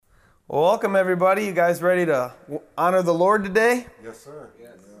Well, welcome everybody. You guys ready to honor the Lord today? Yes, sir.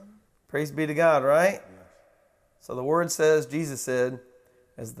 Yes. Praise be to God, right? Yes. So the word says, Jesus said,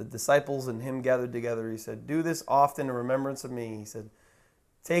 as the disciples and him gathered together, he said, "Do this often in remembrance of me." He said,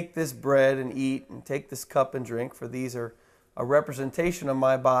 "Take this bread and eat, and take this cup and drink, for these are a representation of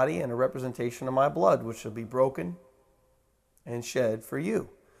my body and a representation of my blood, which shall be broken and shed for you."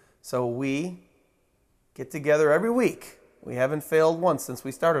 So we get together every week. We haven't failed once since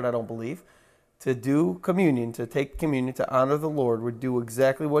we started, I don't believe, to do communion, to take communion, to honor the Lord. We do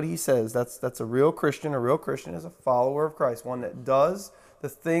exactly what he says. That's a real Christian. A real Christian is a follower of Christ, one that does the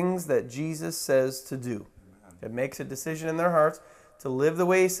things that Jesus says to do. It makes a decision in their hearts to live the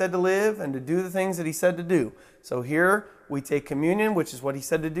way he said to live and to do the things that he said to do. So here we take communion, which is what he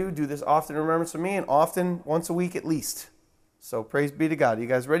said to do. Do this often in remembrance of me, and often once a week at least. So praise be to God. You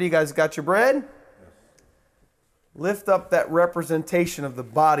guys ready? You guys got your bread? Lift up that representation of the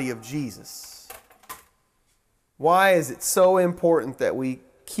body of Jesus. Why is it so important that we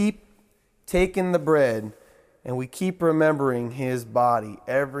keep taking the bread and we keep remembering his body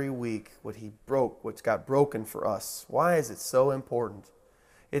every week, what he broke, what's got broken for us? Why is it so important?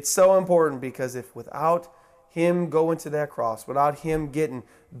 It's so important because if without him going to that cross, without him getting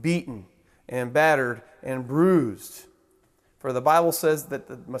beaten and battered and bruised, for the Bible says that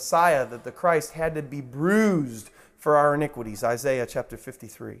the Messiah, that the Christ had to be bruised for our iniquities. Isaiah chapter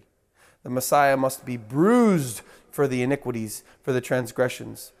 53. The Messiah must be bruised for the iniquities, for the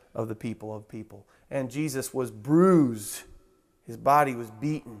transgressions of the people. And Jesus was bruised. His body was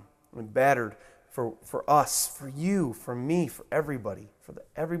beaten and battered for us, for you, for me, for everybody, for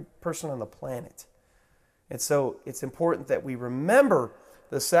every person on the planet. And so it's important that we remember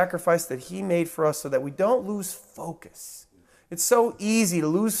the sacrifice that he made for us so that we don't lose focus. It's so easy to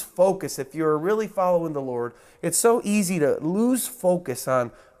lose focus if you're really following the Lord. It's so easy to lose focus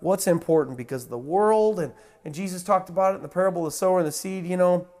on what's important because the world, and Jesus talked about it in the parable of the sower and the seed,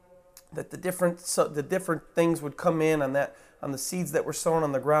 that the different things would come in on the seeds that were sown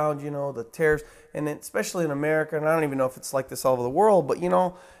on the ground, the tares, and especially in America, and I don't even know if it's like this all over the world, but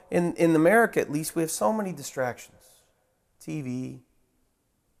in America at least, we have so many distractions. TV,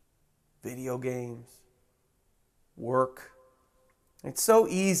 video games, work. It's so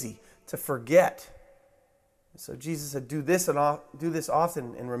easy to forget. So Jesus said, do this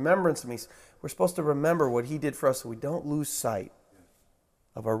often in remembrance of me. We're supposed to remember what he did for us so we don't lose sight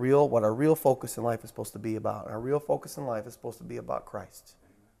of what our real focus in life is supposed to be about. Our real focus in life is supposed to be about Christ.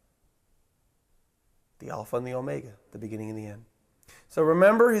 The Alpha and the Omega, the beginning and the end. So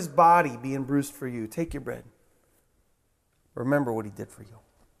remember his body being bruised for you. Take your bread. Remember what he did for you.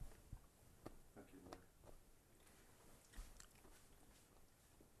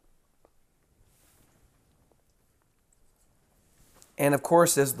 And of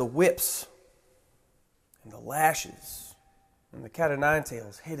course, as the whips and the lashes and the cat o' nine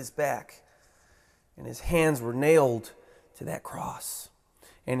tails hit his back, and his hands were nailed to that cross,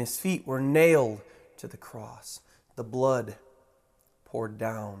 and his feet were nailed to the cross, the blood poured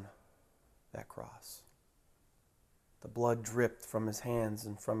down that cross. The blood dripped from his hands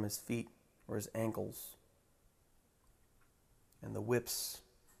and from his feet or his ankles, and the whips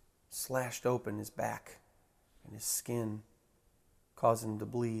slashed open his back and his skin, causing him to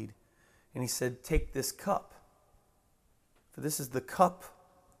bleed. And he said, "Take this cup, for this is the cup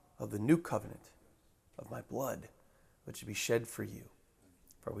of the new covenant of my blood, which should be shed for you.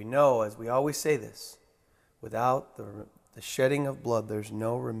 For we know, as we always say this, without the shedding of blood, there's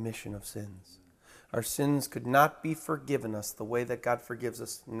no remission of sins." Our sins could not be forgiven us the way that God forgives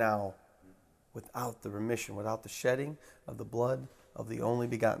us now without the remission, without the shedding of the blood of the only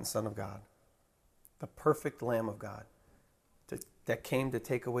begotten Son of God, the perfect Lamb of God, that came to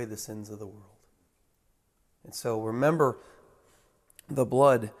take away the sins of the world. And so remember the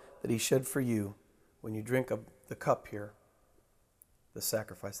blood that he shed for you when you drink of the cup here, the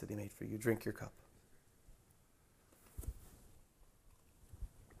sacrifice that he made for you. Drink your cup.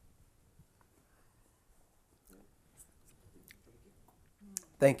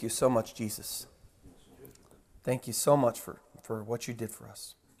 Thank you so much, Jesus. Thank you so much for what you did for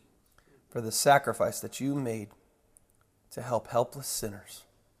us, for the sacrifice that you made to help helpless sinners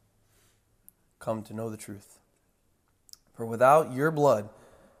come to know the truth. For without your blood,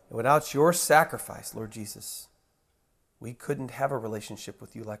 and without your sacrifice, Lord Jesus, we couldn't have a relationship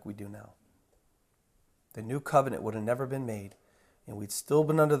with you like we do now. The new covenant would have never been made, and we'd still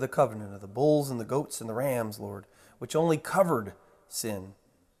been under the covenant of the bulls and the goats and the rams, Lord, which only covered sin,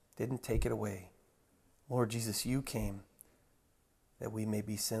 didn't take it away. Lord Jesus, you came that we may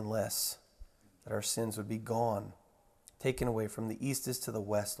be sinless, that our sins would be gone, taken away from the east is to the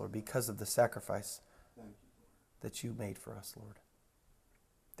west, Lord, because of the sacrifice that you made for us, Lord.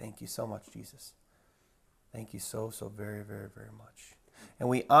 Thank you so much, Jesus. Thank you so very, very, very much. And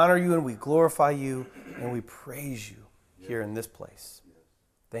we honor you and we glorify you and we praise you here in this place.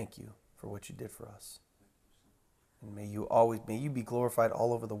 Thank you for what you did for us. And may you be glorified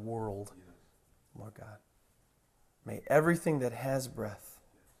all over the world, Lord God. May everything that has breath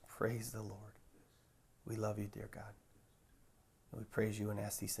praise the Lord. We love you, dear God. And we praise you and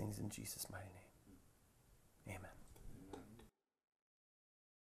ask these things in Jesus' mighty name. Amen.